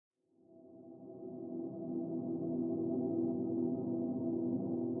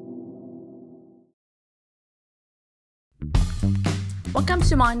What comes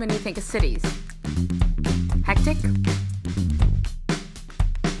to mind when you think of cities? Hectic?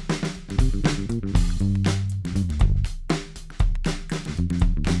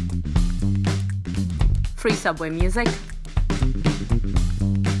 Free subway music?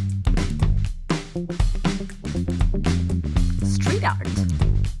 Street art?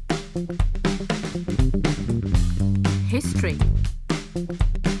 History?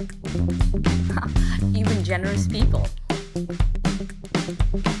 Even generous people?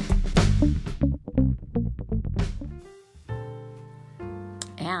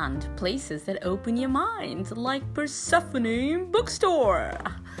 And places that open your mind, like Persephone bookstore.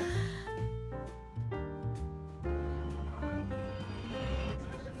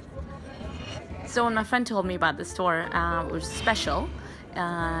 So when my friend told me about the store, it was special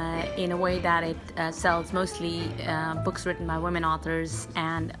in a way that it sells mostly books written by women authors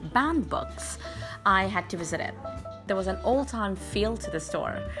and banned books. I had to visit it. There was an old-time feel to the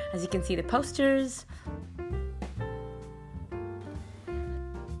store. As you can see, the posters.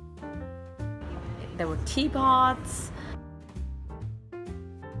 There were teapots.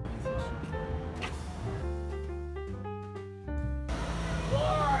 There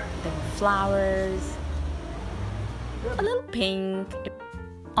were flowers. A little pink.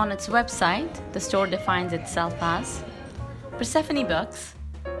 On its website, the store defines itself as Persephone Books,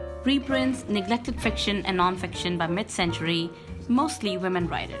 reprints neglected fiction and non-fiction by mid-century, mostly women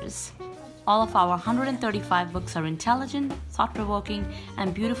writers. All of our 135 books are intelligent, thought-provoking,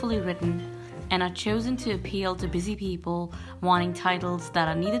 and beautifully written, and are chosen to appeal to busy people wanting titles that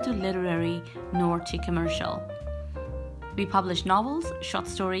are neither too literary nor too commercial. We publish novels, short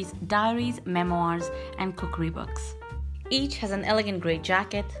stories, diaries, memoirs, and cookery books. Each has an elegant grey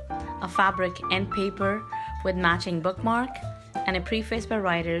jacket, a fabric end paper with matching bookmark, and a preface by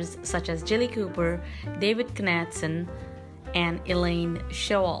writers such as Jilly Cooper, David Knudsen, and Elaine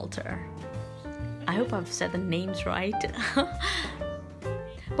Showalter. I hope I've said the names right.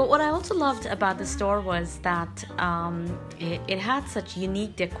 But what I also loved about the store was that it had such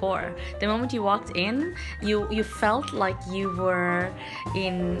unique decor. The moment you walked in, you felt like you were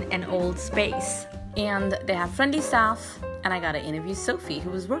in an old space. And they have friendly staff, and I got to interview Sophie, who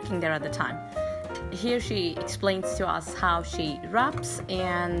was working there at the time. Here she explains to us how she wraps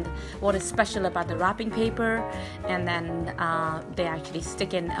and what is special about the wrapping paper, and then they actually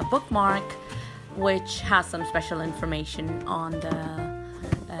stick in a bookmark which has some special information on the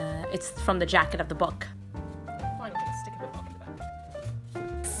it's from the jacket of the book.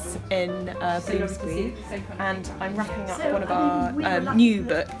 In Bloomsbury, and I'm wrapping up one of our new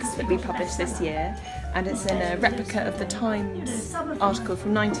books that we published this year, and it's in a replica of the Times article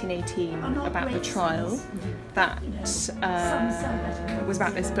from 1918 about the trial that was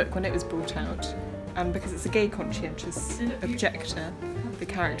about this book when it was brought out. And because it's a gay conscientious objector, the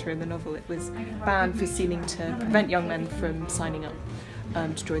character in the novel, it was banned for seeming to prevent young men from signing up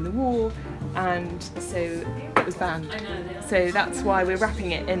to join the war, and so it was banned. So that's why we're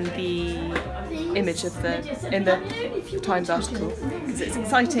wrapping it in the image of the Times article, because it's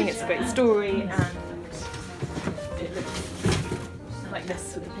exciting, it's a great story, and it looks like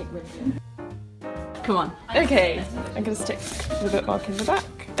this with the pink ribbon. Come on. Okay, I'm going to stick the bookmark in the back,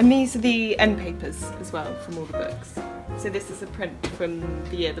 and these are the end papers as well from all the books. So this is a print from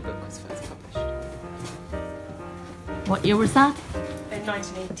the year the book was first published. What year was that? In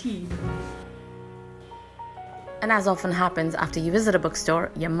 1918. And as often happens after you visit a bookstore,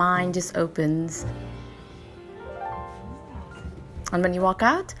 your mind just opens. And when you walk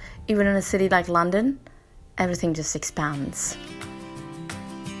out, even in a city like London, everything just expands.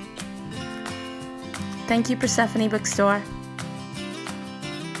 Thank you, Persephone Bookstore.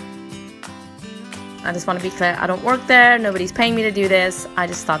 I just want to be clear, I don't work there, nobody's paying me to do this. I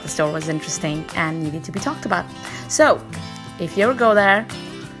just thought the store was interesting and needed to be talked about. So, if you ever go there,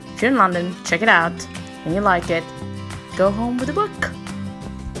 if you're in London, check it out, and you like it, go home with a book.